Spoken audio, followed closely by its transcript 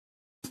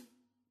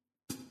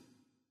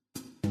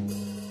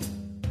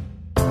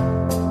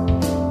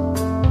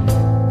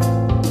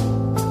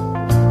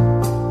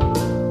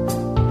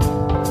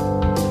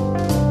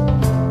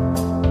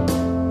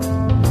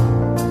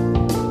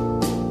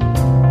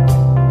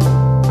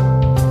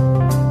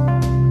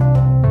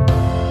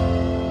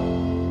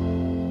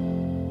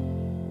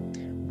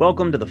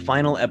Welcome to the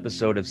final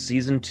episode of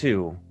Season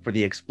 2 for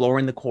the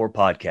Exploring the Core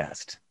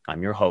podcast.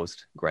 I'm your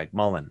host, Greg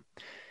Mullen.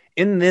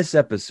 In this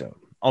episode,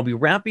 I'll be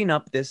wrapping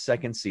up this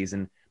second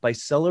season by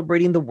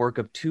celebrating the work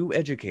of two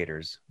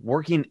educators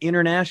working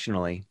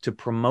internationally to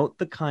promote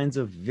the kinds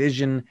of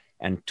vision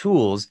and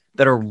tools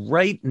that are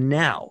right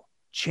now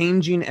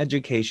changing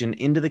education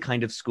into the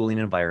kind of schooling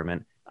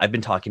environment I've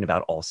been talking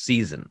about all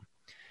season.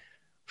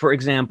 For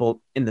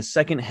example, in the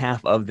second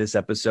half of this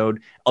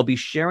episode, I'll be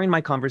sharing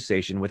my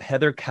conversation with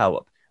Heather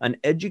Cowup, an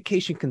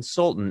education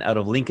consultant out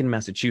of Lincoln,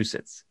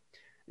 Massachusetts.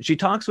 She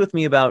talks with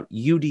me about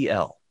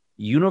UDL,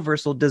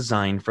 Universal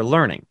Design for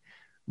Learning,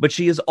 but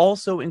she is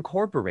also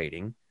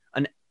incorporating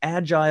an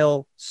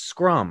agile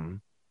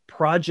Scrum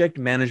project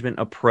management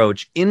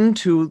approach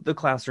into the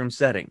classroom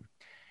setting.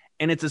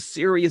 And it's a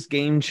serious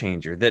game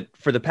changer that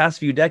for the past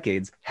few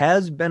decades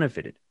has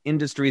benefited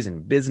industries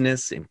in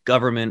business, in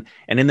government,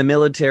 and in the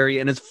military,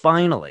 and has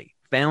finally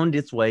found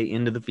its way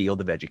into the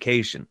field of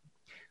education.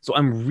 So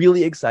I'm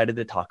really excited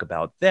to talk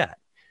about that.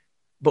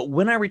 But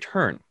when I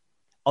return,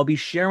 I'll be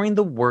sharing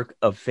the work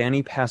of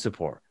Fanny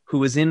Passaport,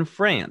 who is in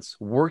France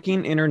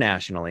working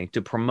internationally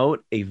to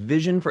promote a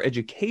vision for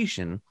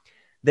education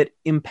that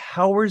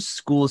empowers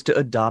schools to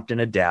adopt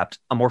and adapt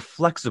a more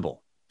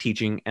flexible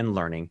teaching and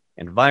learning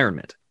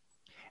environment.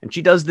 And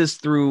she does this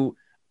through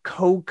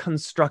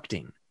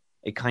co-constructing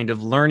a kind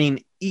of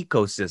learning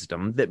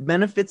ecosystem that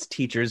benefits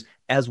teachers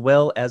as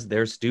well as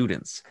their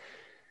students.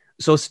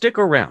 So stick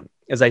around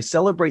as I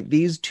celebrate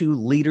these two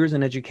leaders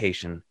in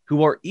education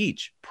who are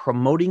each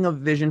promoting a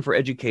vision for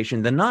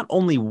education that not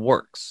only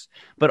works,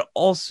 but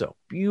also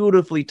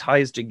beautifully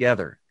ties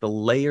together the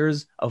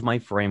layers of my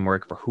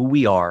framework for who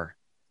we are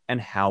and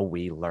how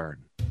we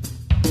learn.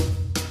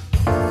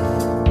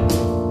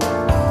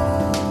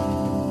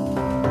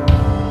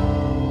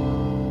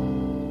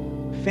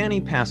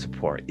 Fanny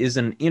Passaport is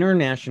an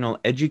international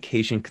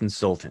education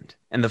consultant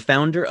and the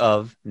founder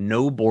of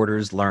No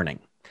Borders Learning.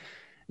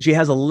 She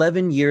has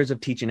 11 years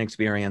of teaching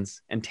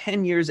experience and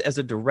 10 years as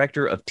a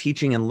director of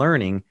teaching and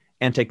learning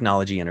and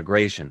technology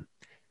integration.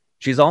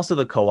 She's also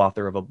the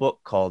co-author of a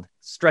book called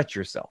Stretch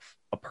Yourself,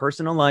 a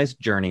personalized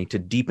journey to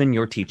deepen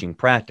your teaching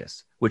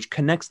practice, which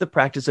connects the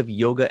practice of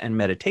yoga and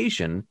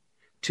meditation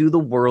to the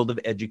world of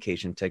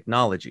education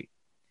technology.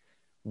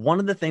 One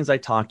of the things I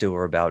talked to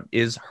her about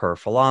is her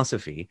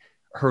philosophy,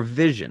 her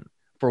vision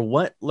for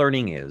what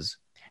learning is,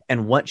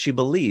 and what she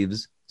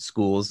believes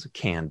schools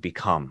can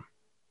become.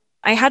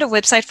 I had a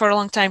website for a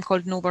long time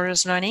called No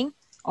Borders Learning,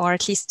 or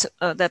at least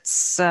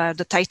that's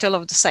the title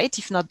of the site,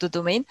 if not the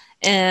domain.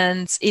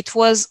 And it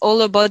was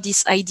all about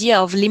this idea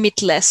of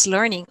limitless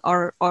learning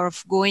or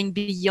of going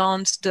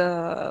beyond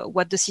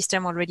what the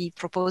system already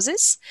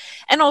proposes.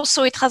 And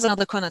also it has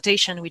another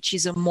connotation, which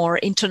is a more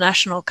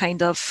international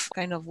kind of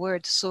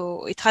word.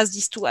 So it has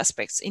these two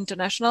aspects,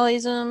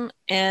 internationalism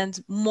and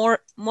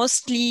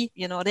mostly,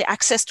 the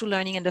access to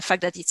learning and the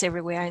fact that it's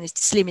everywhere and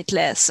it's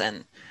limitless.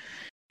 And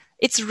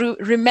it's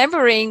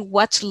remembering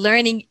what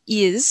learning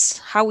is,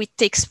 how it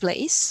takes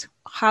place,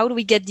 how do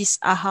we get this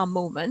aha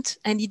moment?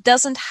 And it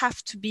doesn't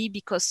have to be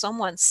because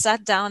someone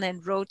sat down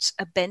and wrote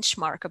a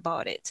benchmark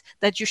about it,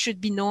 that you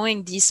should be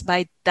knowing this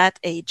by that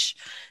age.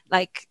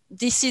 Like,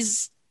 this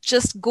is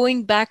just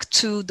going back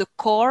to the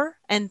core,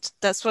 and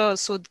that's why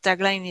also the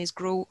tagline is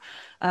grow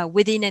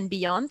within and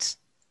beyond.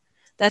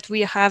 That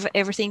we have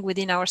everything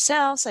within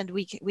ourselves and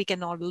we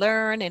can all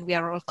learn and we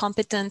are all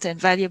competent and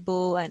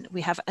valuable and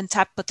we have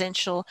untapped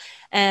potential.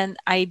 And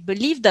I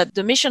believe that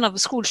the mission of a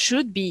school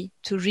should be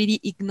to really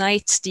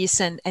ignite this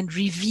and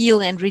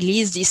reveal and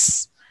release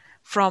this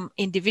from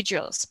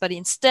individuals. But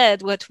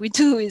instead, what we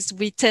do is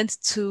we tend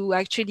to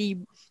actually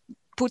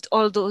put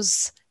all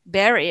those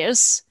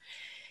barriers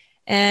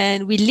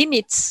and we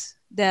limit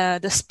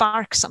the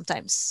spark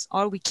sometimes,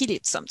 or we kill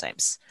it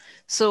sometimes.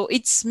 So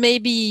it's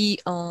maybe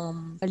a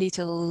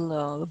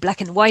little black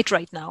and white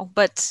right now,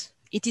 but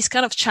it is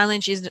kind of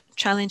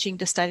challenging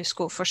the status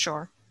quo for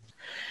sure.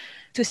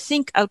 To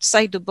think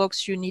outside the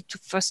box, you need to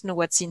first know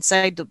what's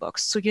inside the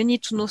box. So you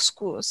need to know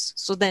schools,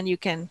 so then you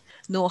can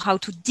know how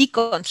to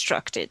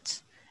deconstruct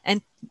it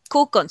and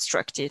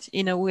co-construct it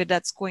in a way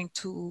that's going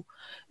to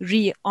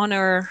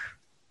re-honor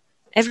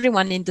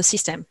everyone in the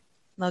system.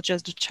 Not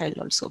just the child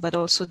also, but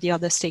also the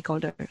other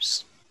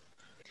stakeholders.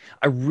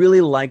 I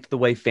really liked the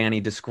way Fanny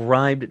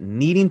described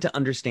needing to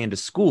understand a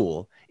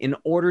school in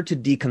order to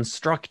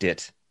deconstruct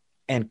it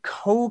and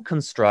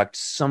co-construct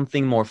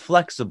something more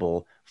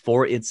flexible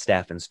for its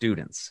staff and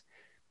students.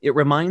 It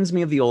reminds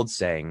me of the old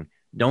saying,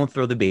 don't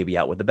throw the baby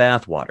out with the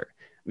bathwater.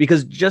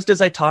 Because just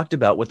as I talked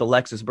about with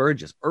Alexis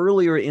Burgess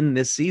earlier in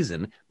this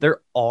season,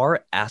 there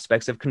are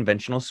aspects of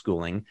conventional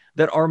schooling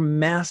that are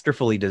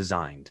masterfully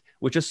designed,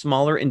 which a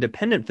smaller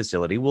independent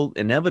facility will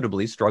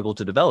inevitably struggle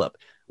to develop,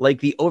 like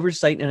the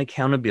oversight and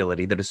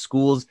accountability that a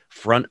school's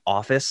front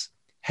office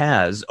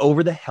has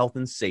over the health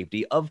and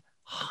safety of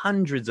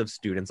hundreds of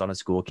students on a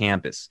school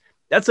campus.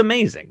 That's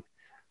amazing.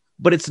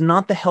 But it's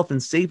not the health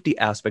and safety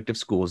aspect of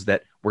schools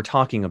that we're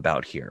talking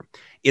about here.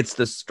 It's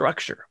the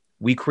structure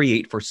we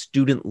create for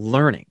student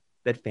learning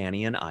that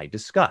Fanny and I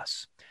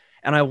discuss.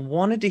 And I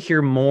wanted to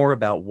hear more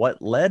about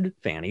what led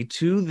Fanny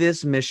to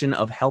this mission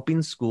of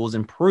helping schools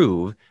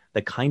improve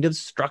the kind of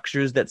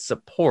structures that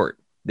support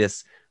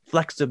this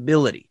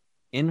flexibility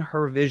in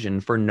her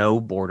vision for no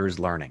borders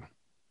learning.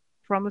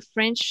 From a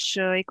French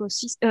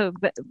ecosystem,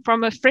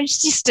 from a French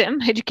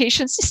system,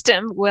 education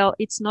system, well,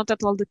 it's not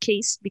at all the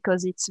case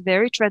because it's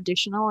very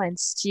traditional and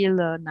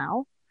still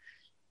now.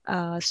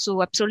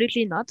 So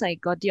absolutely not. I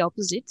got the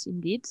opposite,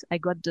 indeed. I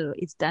got the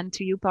it's done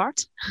to you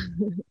part.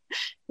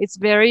 It's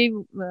very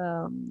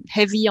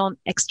heavy on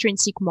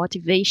extrinsic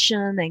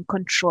motivation and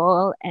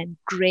control and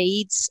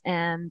grades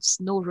and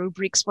no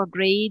rubrics for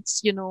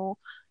grades,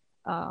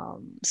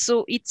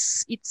 so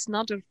it's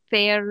not a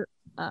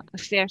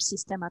fair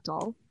system at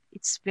all.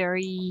 It's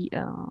very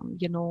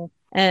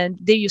and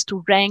they used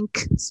to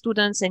rank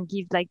students and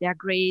give like their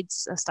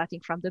grades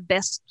starting from the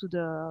best to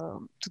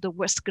the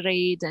worst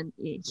grade and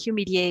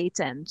humiliate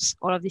and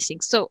all of these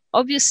things. So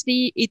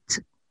obviously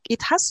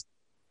it has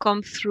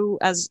come through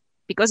as,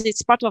 because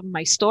it's part of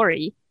my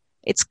story,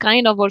 it's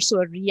kind of also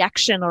a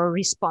reaction or a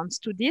response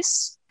to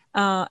this.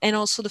 And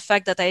also the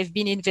fact that I've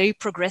been in very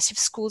progressive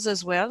schools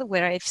as well,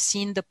 where I've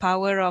seen the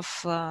power of,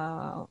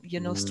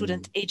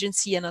 student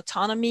agency and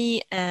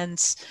autonomy, and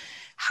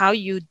how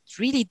you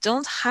really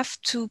don't have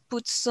to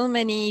put so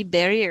many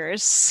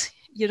barriers.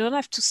 You don't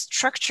have to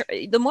structure.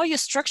 The more you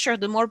structure,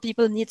 the more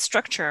people need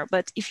structure.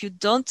 But if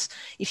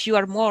you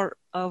are more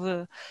of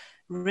a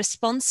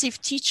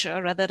responsive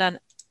teacher rather than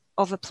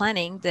over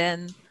planning,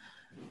 then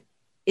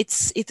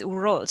it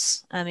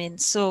rolls. I mean,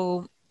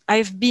 so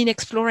I've been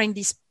exploring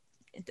these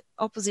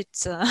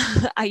opposite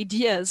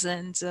ideas,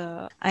 and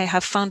I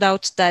have found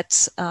out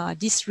that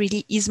this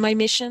really is my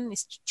mission,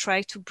 is to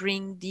try to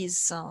bring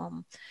these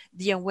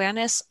the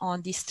awareness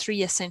on these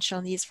three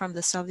essential needs from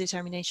the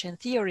self-determination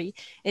theory.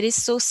 It is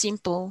so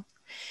simple,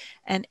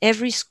 and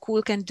every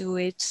school can do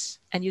it,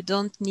 and you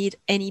don't need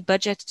any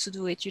budget to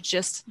do it. You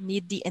just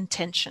need the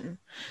intention.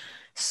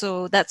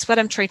 So that's what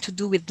I'm trying to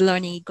do with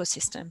learning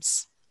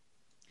ecosystems.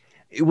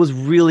 It was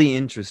really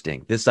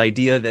interesting, this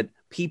idea that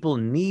people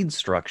need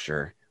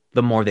structure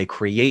the more they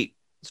create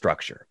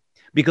structure.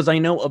 Because I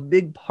know a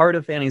big part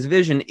of Fanny's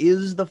vision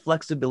is the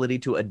flexibility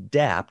to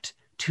adapt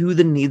to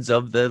the needs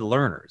of the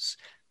learners,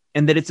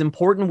 and that it's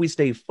important we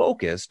stay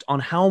focused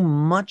on how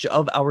much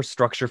of our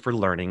structure for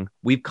learning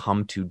we've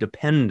come to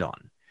depend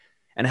on,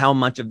 and how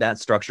much of that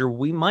structure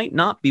we might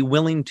not be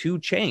willing to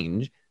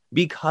change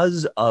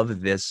because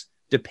of this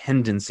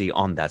dependency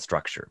on that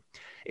structure.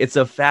 It's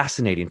a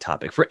fascinating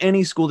topic for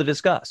any school to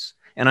discuss,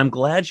 and I'm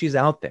glad she's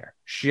out there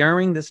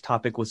sharing this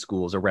topic with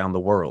schools around the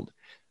world.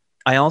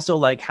 I also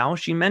like how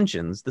she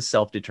mentions the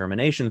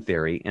self-determination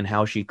theory and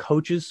how she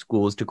coaches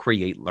schools to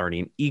create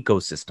learning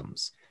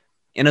ecosystems.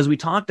 And as we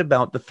talked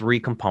about the three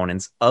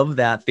components of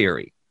that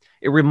theory,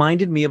 it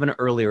reminded me of an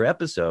earlier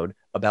episode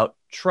about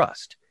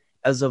trust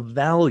as a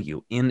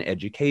value in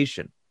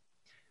education.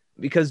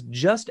 Because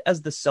just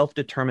as the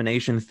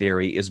self-determination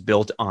theory is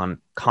built on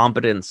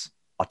competence,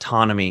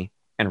 autonomy,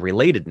 and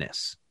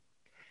relatedness,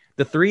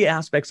 the three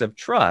aspects of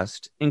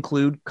trust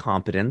include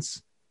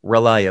competence,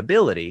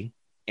 reliability,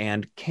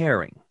 and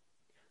caring.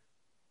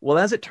 Well,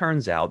 as it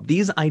turns out,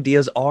 these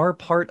ideas are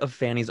part of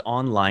Fanny's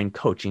online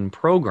coaching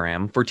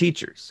program for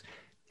teachers.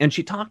 And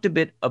she talked a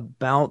bit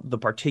about the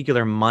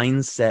particular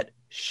mindset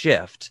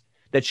shift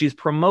that she's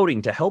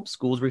promoting to help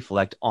schools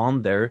reflect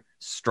on their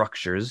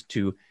structures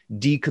to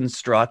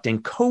deconstruct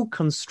and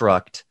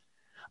co-construct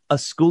a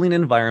schooling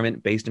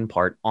environment based in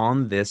part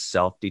on this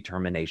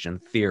self-determination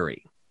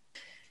theory.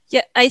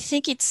 Yeah, I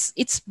think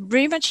it's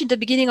very much in the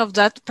beginning of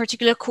that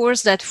particular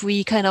course that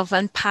we kind of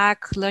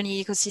unpack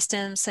learning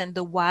ecosystems and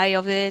the why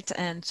of it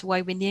and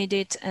why we need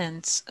it.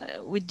 And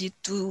we did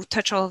to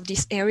touch all of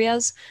these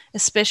areas,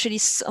 especially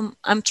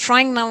I'm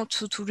trying now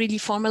to really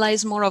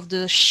formalize more of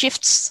the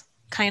shifts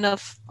kind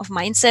of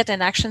mindset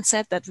and action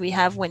set that we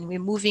have when we're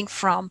moving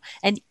from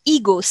an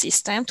ego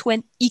system to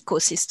an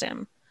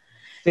ecosystem.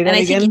 Say that and I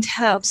again? think it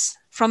helps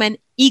from an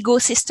ego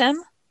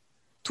system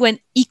to an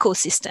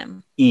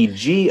ecosystem.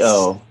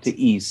 EGO to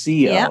ECO.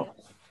 Yeah,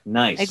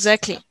 nice.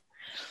 Exactly.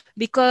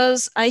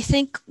 Because I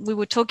think we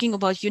were talking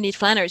about unit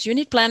planners.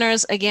 Unit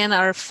planners, again,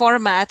 are a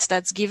format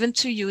that's given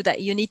to you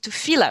that you need to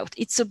fill out.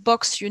 It's a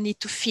box you need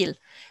to fill.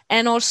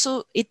 And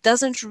also, it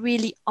doesn't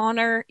really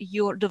honor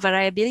the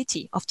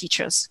variability of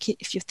teachers,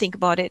 if you think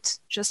about it.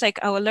 Just like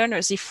our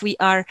learners, if we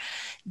are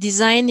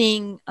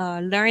designing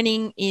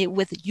learning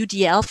with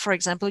UDL, for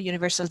example,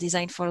 Universal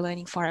Design for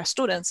Learning for our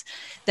students,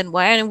 then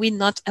why are we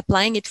not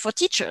applying it for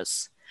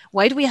teachers?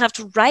 Why do we have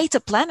to write a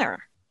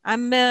planner?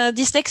 I'm a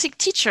dyslexic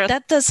teacher.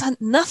 That does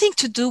nothing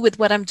to do with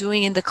what I'm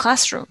doing in the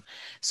classroom.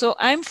 So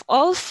I'm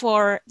all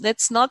for,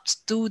 let's not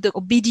do the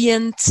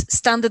obedient,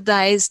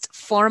 standardized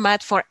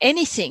format for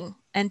anything,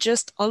 and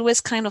just always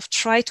kind of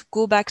try to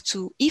go back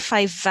to, if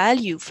I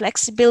value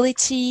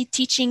flexibility,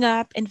 teaching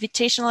up,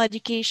 invitational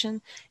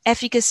education,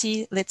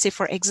 efficacy, let's say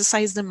for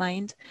exercise the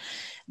mind,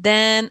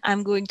 then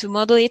I'm going to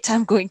model it.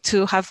 I'm going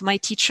to have my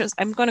teachers,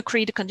 I'm going to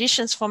create the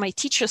conditions for my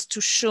teachers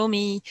to show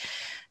me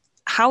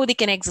how they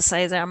can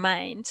exercise their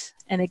mind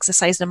and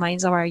exercise the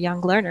minds of our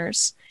young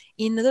learners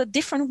in the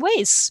different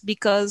ways,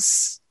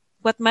 because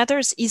what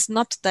matters is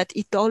not that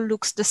it all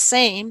looks the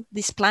same,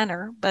 this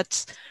planner,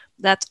 but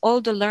that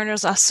all the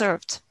learners are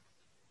served,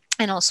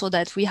 and also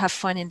that we have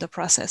fun in the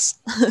process.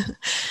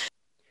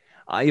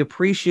 I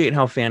appreciate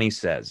how Fanny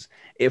says,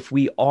 if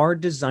we are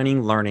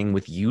designing learning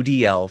with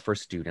UDL for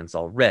students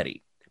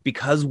already,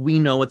 because we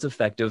know it's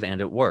effective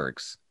and it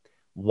works,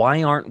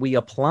 why aren't we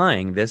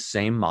applying this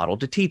same model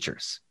to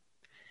teachers?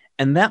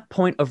 And that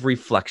point of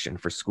reflection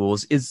for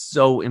schools is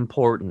so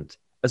important,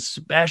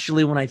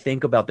 especially when I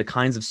think about the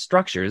kinds of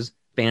structures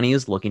Fanny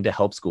is looking to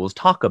help schools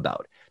talk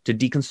about, to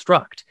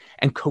deconstruct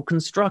and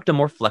co-construct a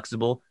more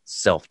flexible,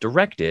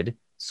 self-directed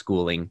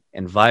schooling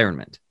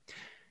environment.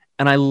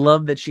 And I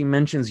love that she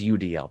mentions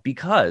UDL,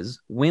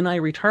 because when I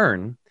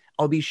return,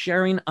 I'll be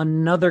sharing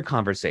another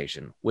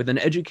conversation with an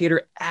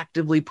educator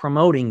actively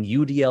promoting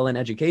UDL in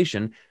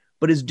education,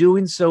 but is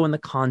doing so in the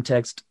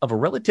context of a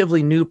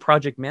relatively new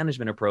project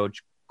management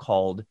approach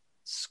called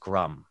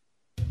Scrum.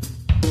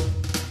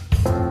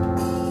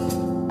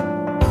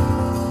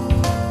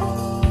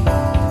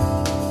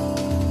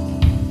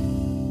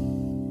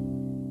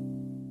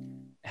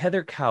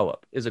 Heather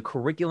Cowup is a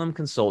curriculum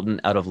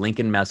consultant out of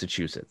Lincoln,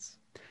 Massachusetts.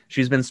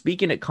 She's been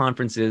speaking at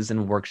conferences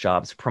and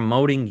workshops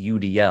promoting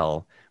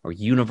UDL, or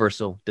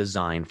Universal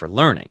Design for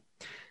Learning.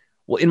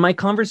 Well, in my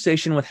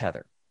conversation with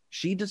Heather,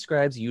 she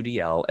describes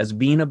UDL as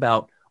being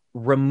about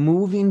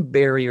removing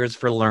barriers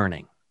for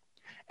learning.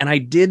 And I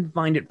did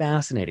find it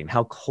fascinating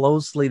how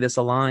closely this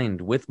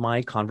aligned with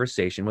my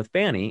conversation with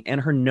Fanny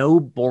and her no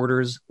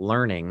borders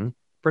learning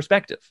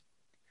perspective.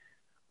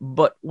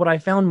 But what I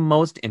found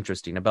most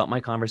interesting about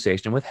my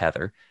conversation with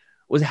Heather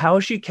was how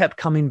she kept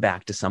coming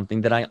back to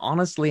something that I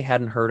honestly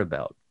hadn't heard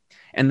about.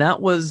 And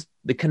that was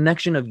the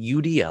connection of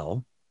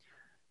UDL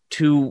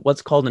to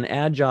what's called an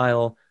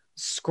agile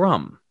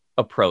Scrum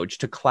approach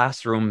to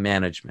classroom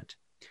management.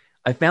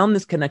 I found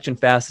this connection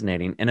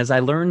fascinating, and as I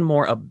learned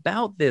more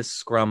about this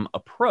Scrum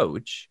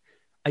approach,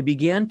 I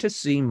began to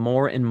see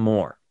more and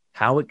more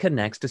how it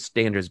connects to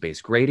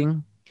standards-based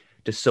grading,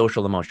 to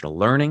social-emotional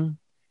learning,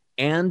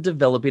 and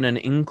developing an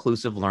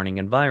inclusive learning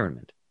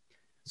environment.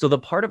 So the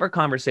part of our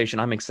conversation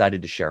I'm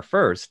excited to share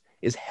first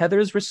is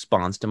Heather's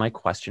response to my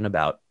question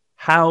about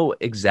how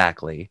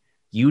exactly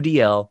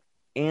UDL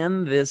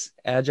and this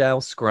Agile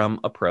Scrum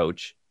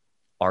approach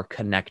are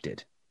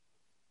connected.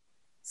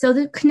 So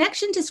the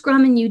connection to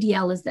Scrum and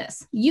UDL is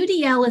this.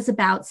 UDL is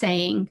about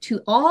saying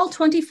to all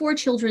 24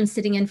 children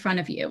sitting in front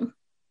of you,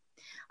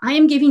 I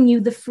am giving you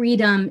the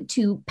freedom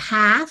to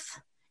path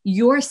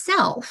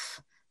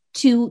yourself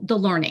to the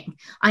learning.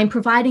 I'm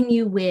providing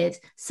you with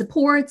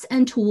supports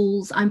and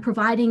tools. I'm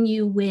providing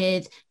you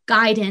with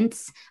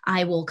guidance.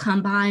 I will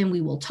come by and we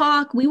will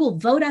talk. We will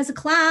vote as a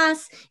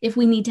class if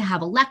we need to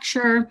have a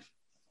lecture,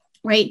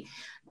 right?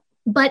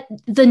 But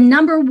the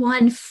number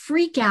one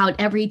freak out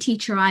every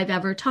teacher I've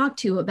ever talked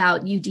to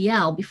about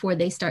UDL before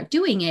they start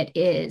doing it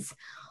is,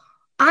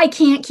 I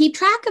can't keep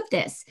track of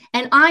this.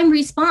 And I'm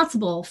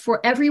responsible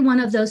for every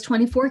one of those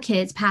 24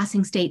 kids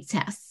passing state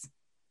tests.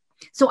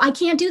 So I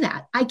can't do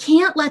that. I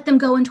can't let them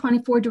go in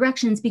 24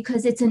 directions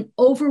because it's an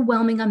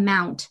overwhelming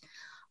amount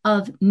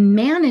of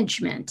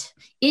management,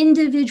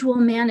 individual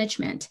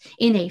management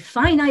in a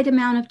finite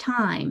amount of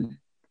time,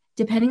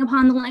 depending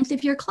upon the length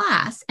of your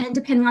class and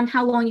depending on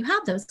how long you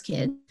have those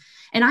kids.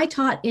 And I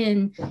taught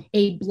in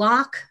a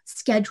block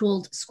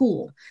scheduled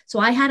school. So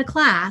I had a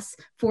class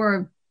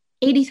for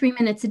 83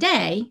 minutes a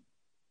day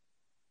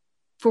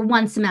for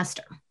one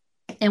semester.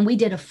 And we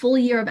did a full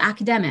year of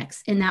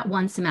academics in that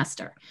one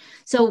semester.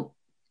 So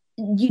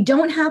you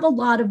don't have a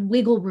lot of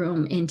wiggle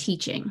room in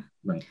teaching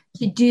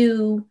to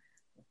do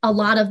a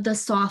lot of the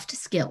soft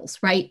skills,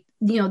 right?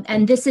 You know,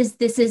 and this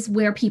is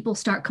where people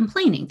start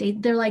complaining.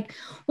 They're like,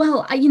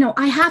 well,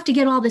 I have to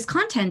get all this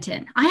content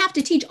in. I have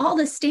to teach all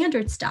this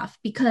standard stuff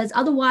because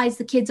otherwise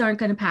the kids aren't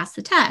going to pass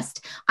the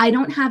test. I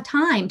don't have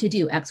time to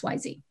do X, Y,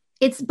 Z.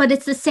 It's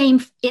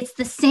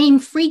the same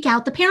freak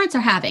out the parents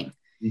are having.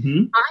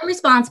 Mm-hmm. I'm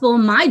responsible.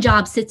 My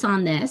job sits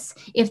on this.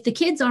 If the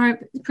kids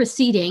aren't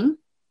proceeding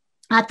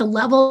at the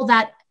level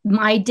that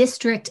my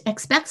district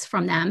expects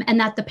from them and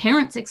that the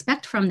parents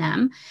expect from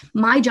them,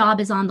 my job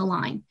is on the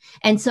line.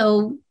 And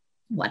so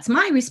what's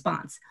my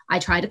response? I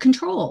try to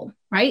control,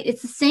 right?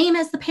 It's the same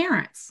as the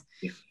parents.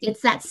 Yeah.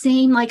 It's that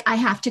same, like, I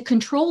have to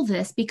control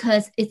this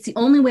because it's the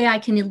only way I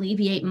can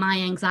alleviate my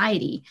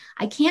anxiety.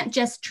 I can't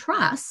just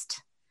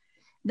trust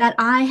that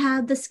I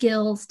have the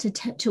skills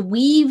to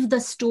weave the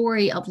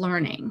story of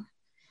learning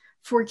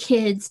for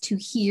kids to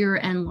hear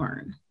and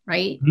learn,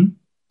 right? Mm-hmm.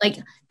 Like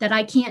that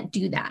I can't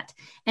do that.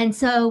 And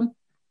so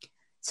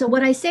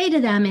what I say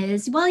to them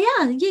is, well,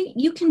 yeah,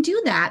 you can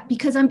do that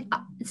because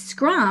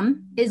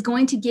Scrum is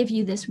going to give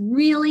you this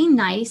really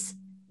nice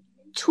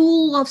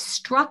tool of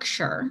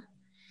structure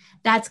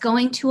that's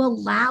going to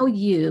allow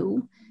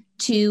you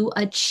to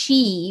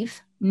achieve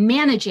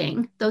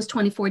managing those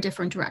 24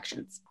 different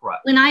directions. Right.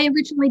 When I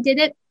originally did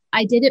it,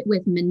 I did it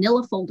with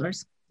manila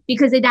folders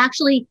because it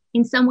actually,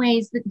 in some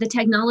ways, the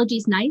technology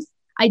is nice,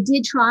 I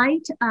did try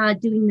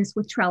doing this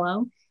with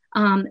Trello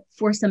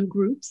for some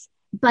groups,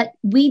 but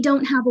we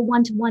don't have a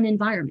one-to-one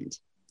environment.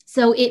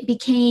 So it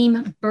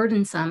became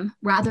burdensome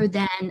rather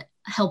than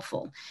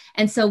helpful.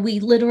 And so we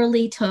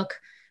literally took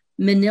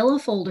manila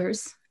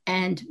folders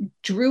and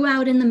drew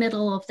out in the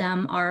middle of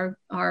them our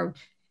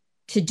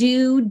to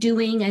do,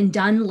 doing, and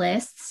done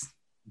lists.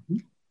 Mm-hmm.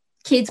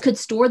 Kids could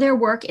store their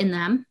work in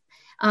them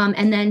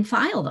and then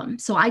file them.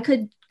 So I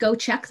could go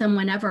check them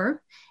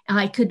whenever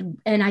I could.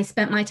 And I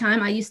spent my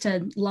time, I used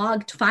to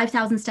log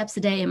 5,000 steps a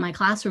day in my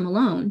classroom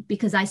alone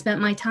because I spent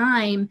my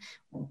time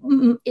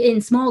in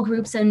small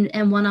groups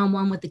and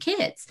one-on-one with the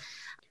kids.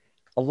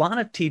 A lot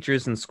of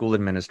teachers and school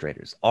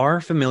administrators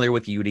are familiar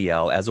with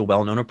UDL as a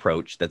well-known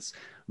approach that's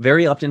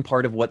very often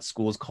part of what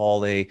schools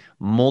call a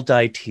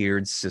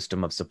multi-tiered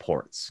system of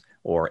supports,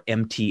 or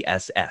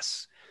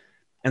MTSS.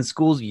 And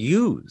schools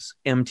use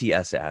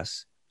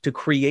MTSS to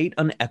create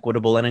an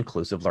equitable and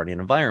inclusive learning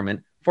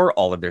environment for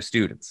all of their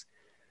students.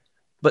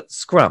 But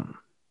Scrum,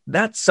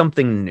 that's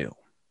something new.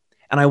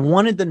 And I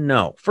wanted to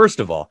know, first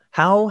of all,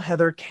 how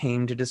Heather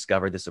came to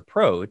discover this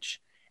approach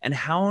and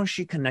how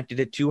she connected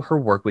it to her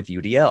work with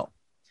UDL.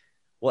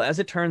 Well, as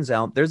it turns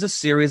out, there's a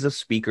series of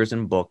speakers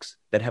and books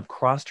that have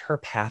crossed her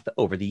path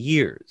over the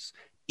years,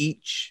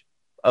 each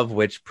of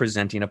which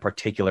presenting a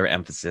particular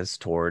emphasis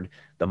toward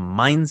the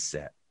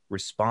mindset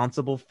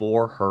responsible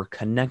for her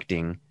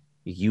connecting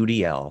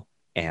UDL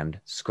and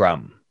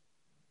Scrum.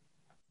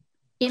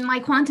 In my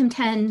Quantum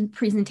 10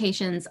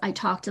 presentations, I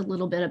talked a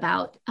little bit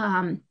about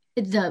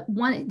there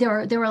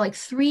were like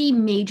three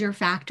major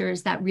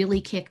factors that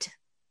really kicked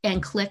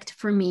and clicked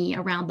for me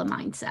around the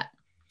mindset.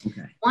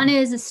 Okay. One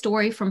is a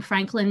story from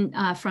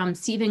from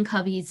Stephen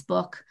Covey's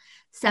book,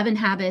 7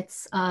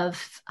 Habits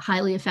of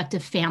Highly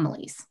Effective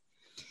Families.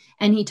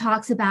 And he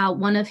talks about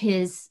one of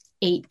his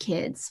 8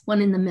 kids,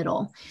 one in the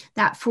middle,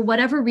 that for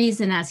whatever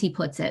reason, as he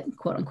puts it,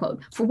 quote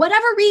unquote, for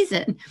whatever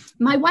reason,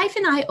 my wife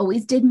and I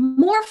always did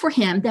more for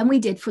him than we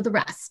did for the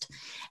rest.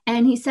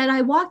 And he said,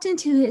 I walked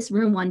into his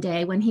room one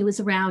day when he was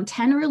around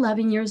 10 or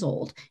 11 years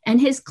old, and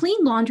his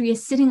clean laundry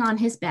is sitting on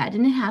his bed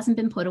and it hasn't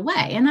been put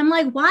away. And I'm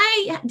like,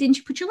 why didn't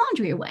you put your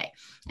laundry away?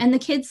 And the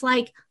kid's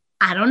like,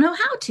 I don't know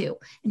how to.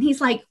 And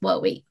he's like, whoa,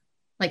 wait,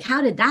 like,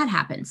 how did that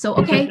happen? So,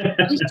 okay,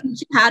 please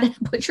teach you how to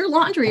put your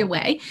laundry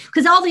away,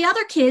 because all the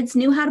other kids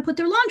knew how to put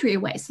their laundry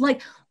away. So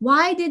like,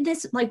 why did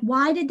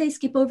they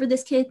skip over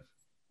this kid?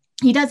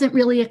 He doesn't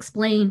really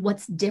explain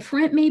what's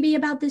different maybe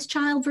about this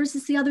child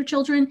versus the other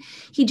children.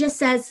 He just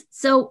says,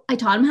 so I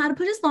taught him how to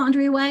put his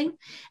laundry away.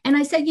 And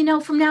I said,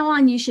 from now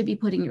on, you should be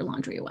putting your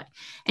laundry away.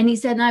 And he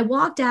said, and I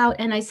walked out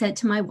and I said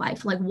to my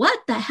wife, like, what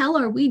the hell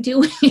are we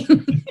doing?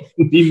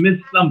 He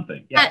missed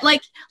something. Yeah.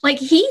 Like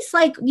he's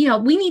like,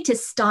 we need to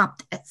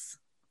stop this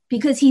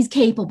because he's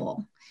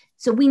capable.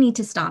 So we need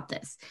to stop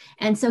this.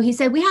 And so he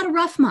said, we had a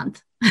rough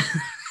month.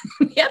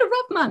 We had a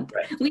rough month.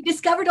 Right. We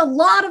discovered a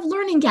lot of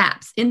learning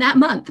gaps in that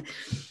month.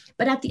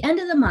 But at the end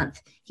of the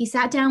month, he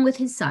sat down with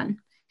his son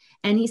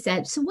and he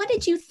said, so what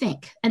did you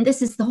think? And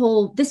this is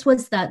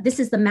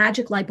the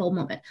magic light bulb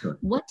moment. Sure.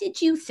 What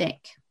did you think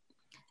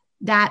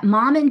that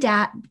mom and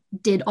dad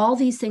did all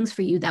these things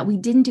for you that we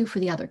didn't do for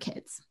the other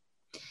kids?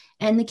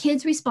 And the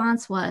kid's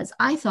response was,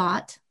 I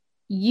thought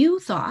you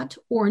thought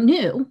or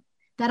knew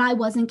that I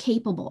wasn't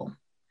capable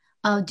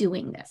of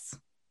doing this.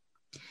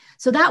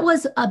 So that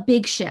was a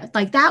big shift.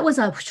 Like that was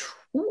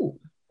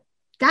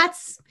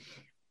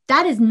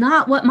that is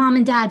not what mom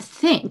and dad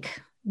think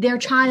their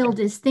child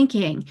is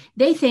thinking.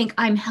 They think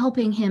I'm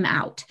helping him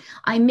out.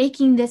 I'm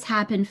making this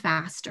happen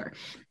faster.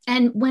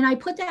 And when I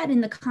put that in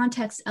the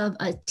context of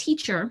a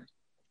teacher,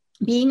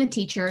 being a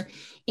teacher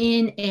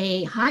in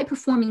a high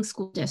performing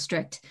school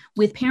district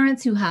with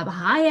parents who have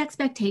high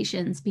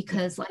expectations,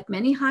 because like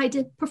many high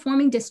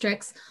performing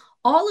districts,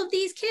 all of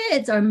these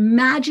kids are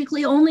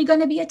magically only going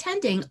to be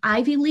attending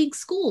Ivy League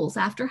schools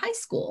after high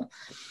school.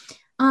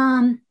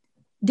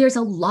 There's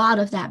a lot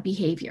of that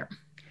behavior.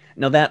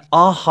 Now, that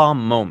aha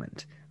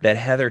moment that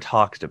Heather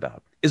talked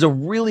about is a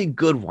really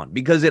good one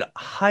because it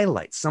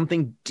highlights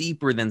something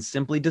deeper than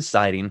simply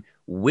deciding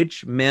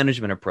which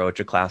management approach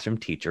a classroom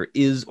teacher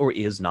is or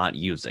is not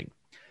using.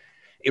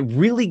 It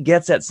really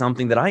gets at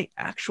something that I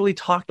actually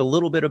talked a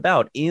little bit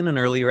about in an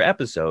earlier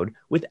episode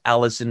with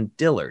Allison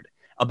Dillard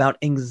about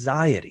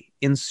anxiety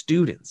in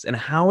students and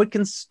how it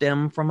can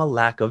stem from a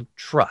lack of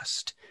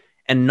trust,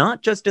 and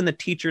not just in the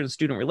teacher and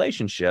student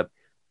relationship,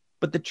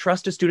 but the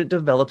trust a student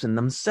develops in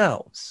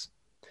themselves.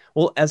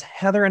 Well, as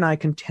Heather and I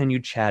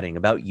continued chatting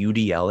about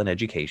UDL and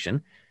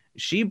education,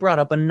 she brought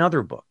up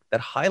another book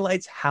that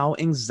highlights how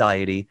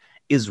anxiety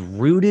is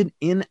rooted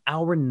in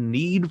our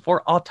need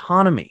for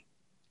autonomy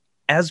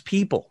as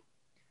people,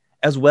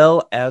 as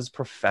well as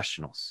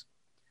professionals,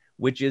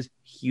 which is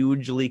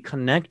hugely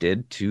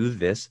connected to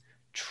this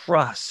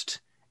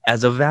trust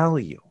as a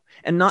value,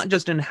 and not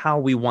just in how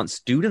we want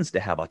students to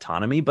have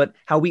autonomy, but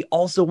how we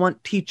also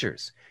want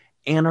teachers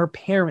and our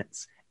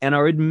parents and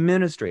our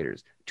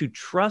administrators to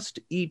trust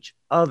each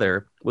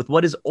other with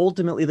what is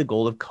ultimately the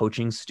goal of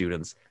coaching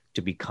students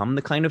to become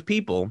the kind of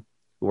people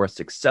who are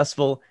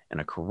successful in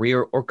a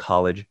career or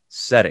college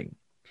setting.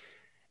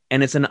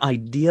 And it's an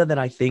idea that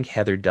I think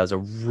Heather does a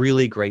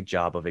really great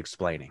job of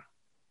explaining.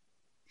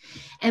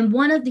 And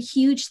one of the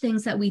huge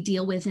things that we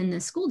deal with in the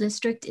school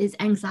district is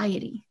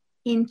anxiety,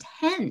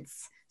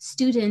 intense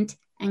student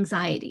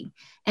anxiety.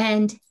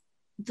 And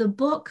the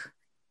book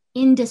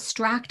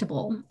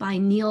Indistractable by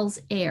Niels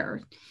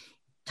Ehr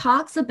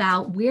talks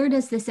about where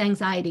does this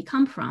anxiety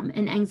come from?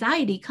 And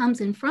anxiety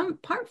comes in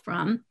part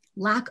from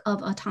lack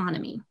of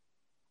autonomy.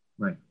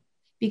 Right.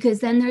 Because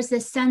then there's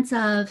this sense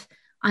of,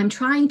 I'm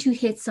trying to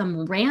hit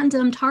some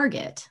random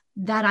target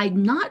that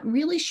I'm not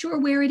really sure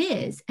where it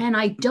is. And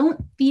I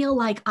don't feel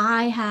like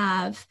I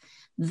have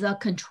the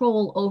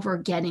control over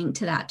getting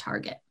to that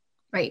target,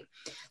 right?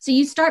 So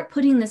you start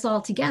putting this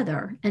all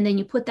together, and then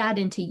you put that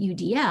into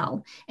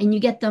UDL, and you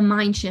get the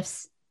mind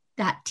shifts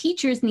that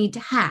teachers need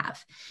to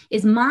have.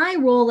 Is my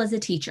role as a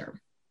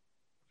teacher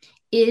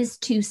is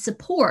to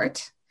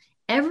support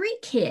every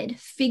kid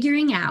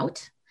figuring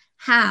out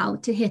how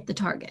to hit the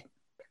target.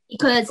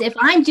 Because if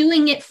I'm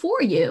doing it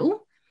for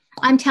you,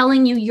 I'm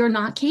telling you you're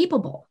not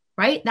capable,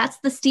 right? That's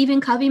the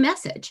Stephen Covey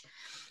message.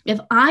 If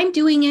I'm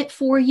doing it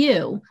for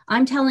you,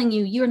 I'm telling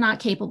you you're not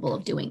capable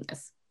of doing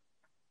this.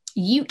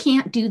 You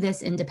can't do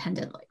this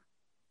independently.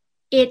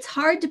 It's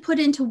hard to put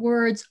into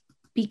words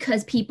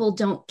because people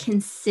don't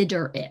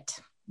consider it,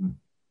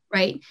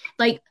 right?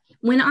 Like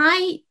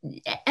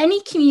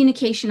any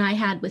communication I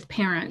had with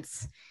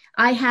parents,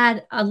 I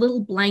had a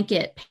little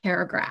blanket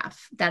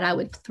paragraph that I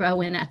would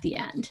throw in at the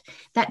end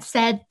that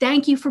said,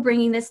 thank you for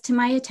bringing this to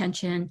my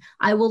attention.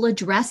 I will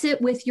address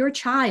it with your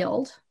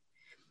child,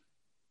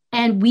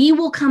 and we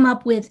will come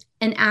up with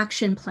an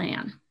action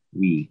plan.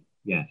 We,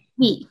 yes.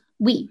 Me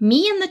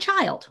and the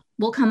child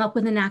will come up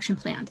with an action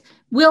plan.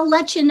 We'll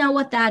let you know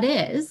what that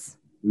is.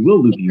 We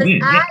will loop you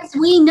in. As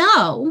we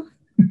know,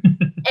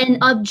 an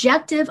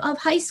objective of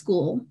high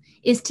school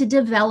is to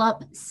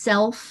develop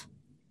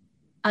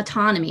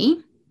self-autonomy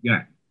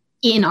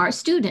in our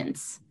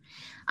students.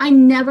 I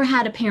never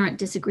had a parent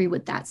disagree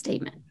with that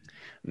statement.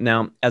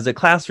 Now, as a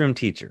classroom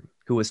teacher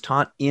who was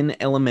taught in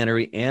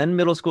elementary and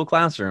middle school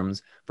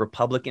classrooms for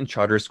public and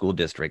charter school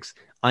districts,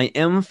 I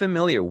am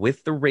familiar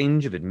with the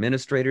range of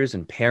administrators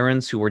and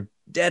parents who are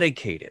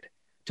dedicated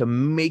to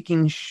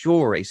making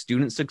sure a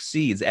student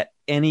succeeds at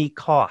any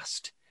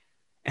cost.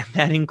 And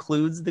that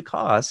includes the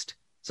cost,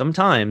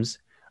 sometimes,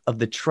 of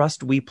the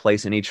trust we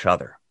place in each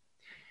other.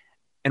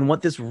 And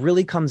what this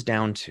really comes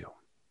down to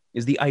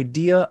is the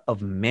idea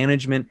of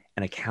management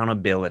and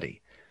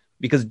accountability.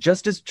 Because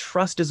just as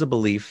trust is a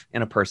belief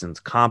in a person's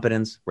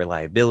competence,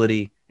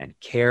 reliability, and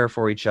care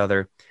for each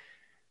other,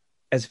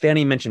 as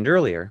Fanny mentioned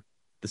earlier,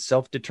 the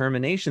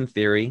self-determination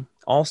theory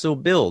also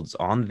builds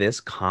on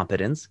this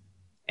competence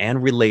and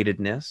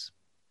relatedness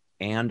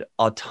and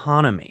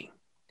autonomy.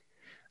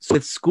 So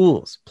with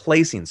schools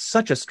placing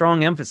such a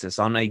strong emphasis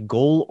on a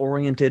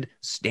goal-oriented,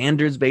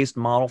 standards-based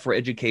model for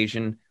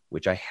education,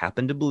 which I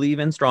happen to believe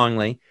in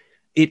strongly,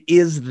 it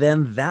is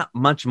then that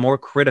much more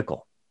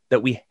critical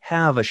that we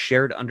have a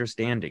shared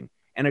understanding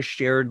and a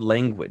shared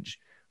language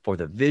for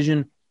the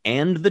vision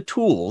and the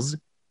tools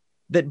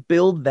that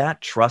build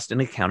that trust and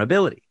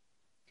accountability.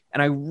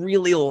 And I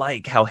really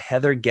like how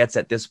Heather gets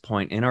at this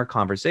point in our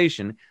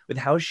conversation with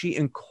how she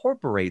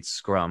incorporates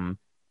Scrum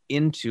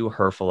into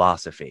her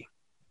philosophy.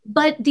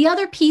 But the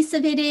other piece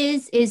of it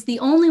is the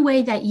only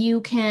way that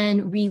you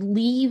can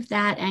relieve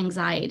that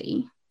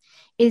anxiety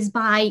is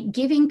by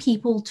giving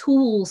people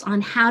tools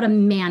on how to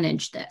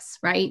manage this,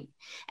 right?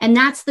 And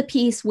that's the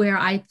piece where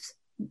I've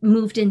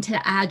moved into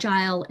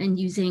Agile and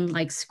using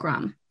like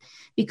Scrum,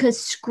 because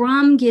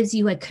Scrum gives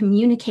you a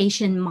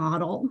communication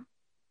model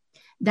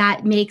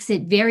that makes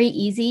it very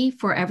easy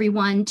for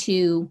everyone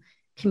to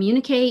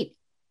communicate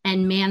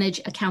and manage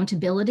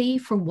accountability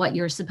for what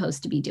you're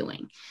supposed to be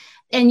doing.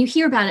 And you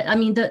hear about it. I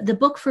mean, the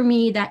book for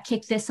me that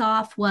kicked this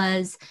off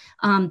was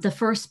the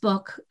first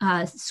book,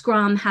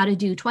 Scrum, How to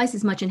Do Twice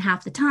as Much in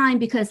Half the Time,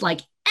 because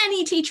like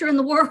any teacher in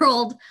the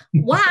world,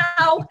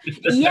 wow,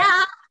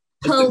 yeah,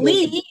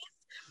 please.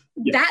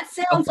 That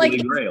sounds like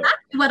exactly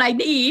what I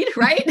need,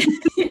 right?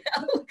 You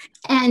know?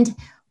 And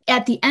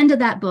at the end of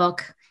that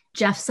book,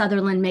 Jeff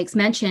Sutherland makes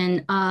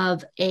mention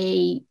of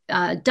a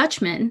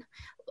Dutchman,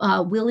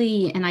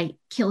 Willy, and I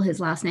kill his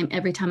last name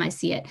every time I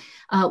see it,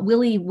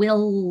 Willy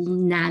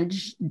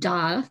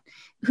Wilnajda,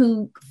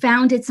 who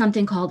founded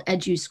something called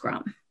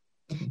EduScrum.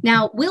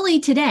 Now, Willy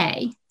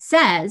today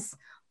says,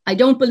 I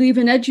don't believe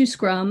in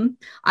EduScrum.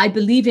 I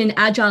believe in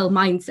agile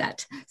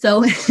mindset.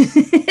 So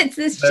it's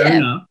this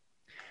shift.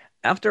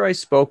 After I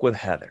spoke with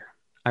Heather,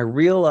 I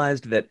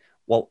realized that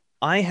while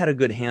I had a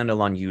good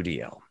handle on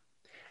UDL,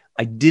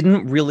 I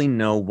didn't really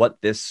know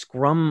what this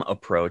Scrum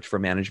approach for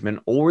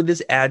management or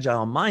this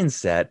agile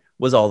mindset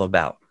was all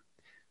about.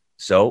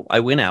 So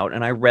I went out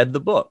and I read the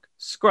book,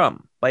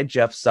 Scrum by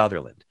Jeff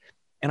Sutherland.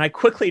 And I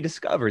quickly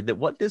discovered that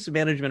what this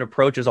management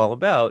approach is all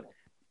about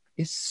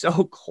is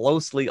so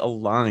closely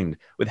aligned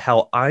with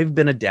how I've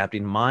been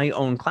adapting my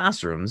own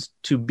classrooms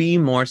to be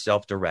more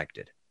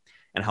self-directed,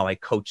 and how I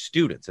coach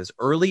students as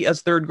early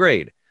as third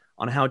grade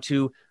on how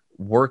to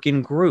work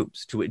in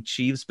groups to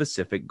achieve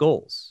specific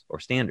goals or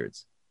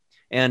standards,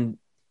 and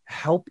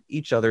help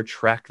each other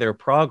track their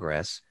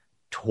progress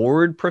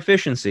toward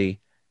proficiency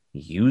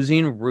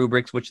using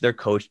rubrics which they're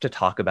coached to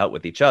talk about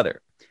with each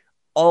other,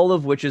 all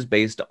of which is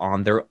based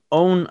on their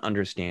own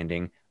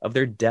understanding of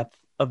their depth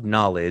of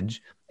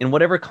knowledge in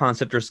whatever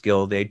concept or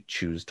skill they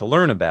choose to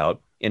learn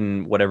about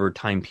in whatever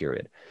time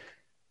period.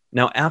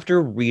 Now,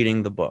 after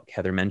reading the book,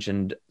 Heather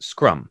mentioned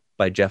Scrum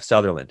by Jeff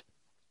Sutherland,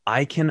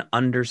 I can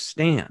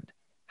understand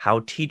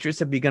how teachers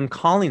have begun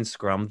calling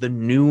Scrum the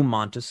new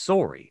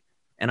Montessori.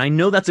 And I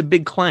know that's a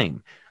big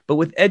claim, but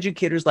with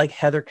educators like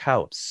Heather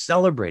Kaup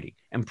celebrating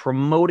and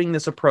promoting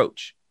this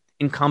approach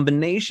in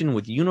combination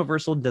with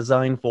universal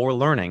design for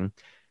learning,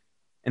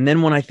 and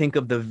then when I think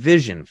of the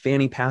vision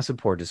Fanny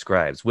Passipore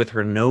describes with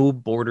her No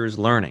Borders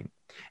Learning,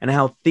 and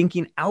how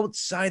thinking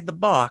outside the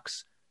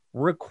box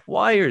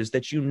requires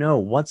that you know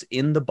what's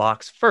in the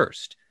box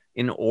first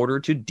in order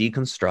to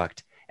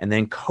deconstruct and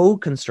then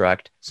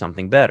co-construct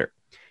something better.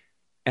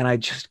 And I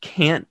just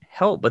can't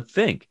help but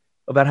think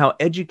about how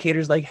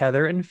educators like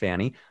Heather and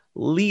Fanny,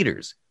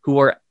 leaders who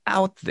are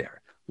out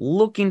there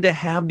looking to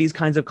have these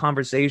kinds of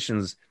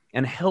conversations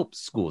and help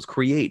schools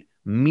create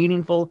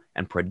meaningful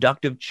and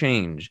productive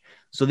change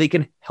so they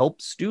can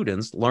help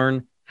students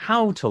learn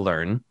how to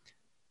learn,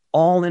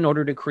 all in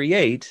order to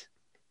create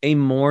a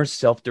more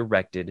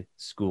self-directed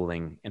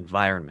schooling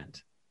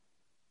environment.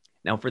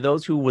 Now, for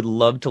those who would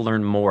love to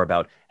learn more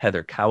about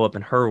Heather Kaup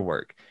and her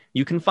work,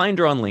 you can find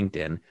her on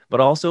LinkedIn,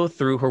 but also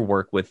through her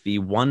work with the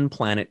One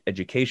Planet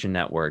Education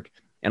Network,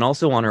 and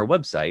also on her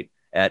website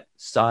at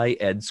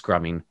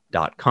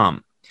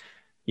sciedscrumming.com.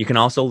 You can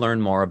also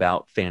learn more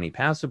about Fanny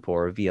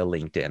Passipore via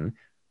LinkedIn,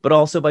 but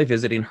also by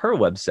visiting her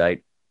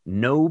website,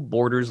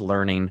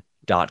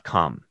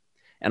 noborderslearning.com.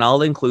 And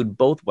I'll include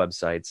both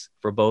websites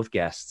for both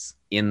guests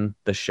in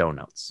the show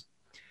notes.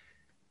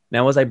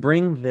 Now, as I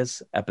bring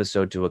this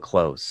episode to a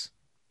close,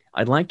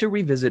 I'd like to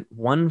revisit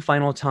one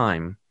final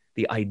time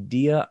the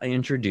idea I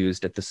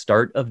introduced at the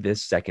start of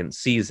this second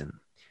season,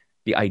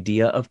 the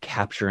idea of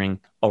capturing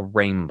a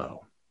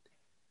rainbow.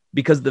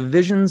 Because the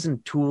visions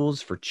and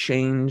tools for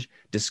change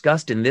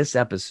discussed in this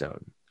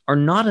episode are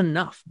not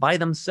enough by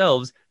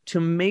themselves to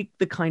make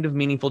the kind of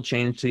meaningful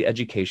change to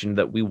education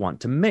that we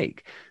want to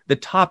make. The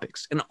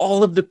topics and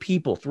all of the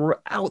people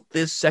throughout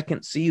this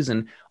second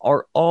season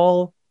are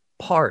all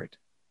part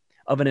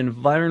of an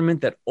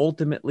environment that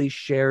ultimately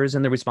shares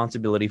in the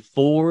responsibility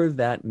for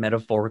that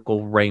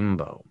metaphorical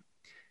rainbow.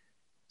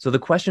 So the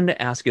question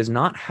to ask is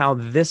not how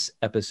this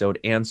episode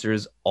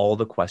answers all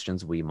the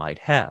questions we might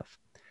have,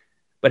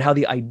 but how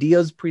the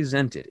ideas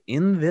presented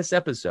in this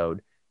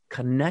episode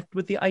connect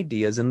with the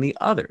ideas in the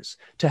others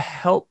to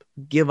help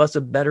give us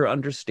a better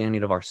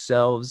understanding of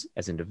ourselves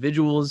as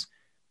individuals,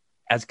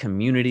 as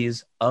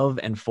communities of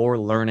and for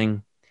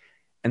learning,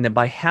 and that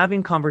by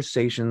having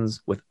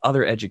conversations with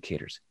other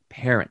educators,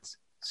 parents,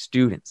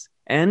 students,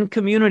 and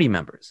community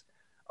members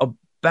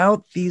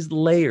about these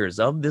layers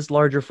of this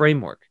larger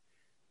framework,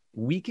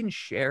 we can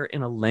share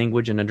in a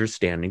language and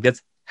understanding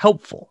that's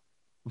helpful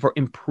for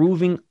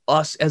improving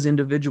us as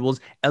individuals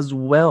as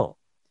well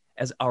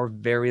as our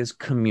various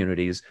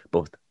communities,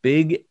 both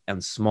big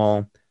and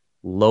small,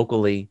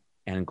 locally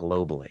and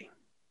globally.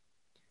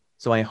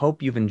 So I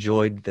hope you've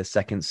enjoyed the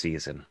second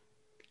season,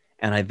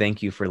 and I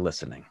thank you for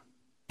listening.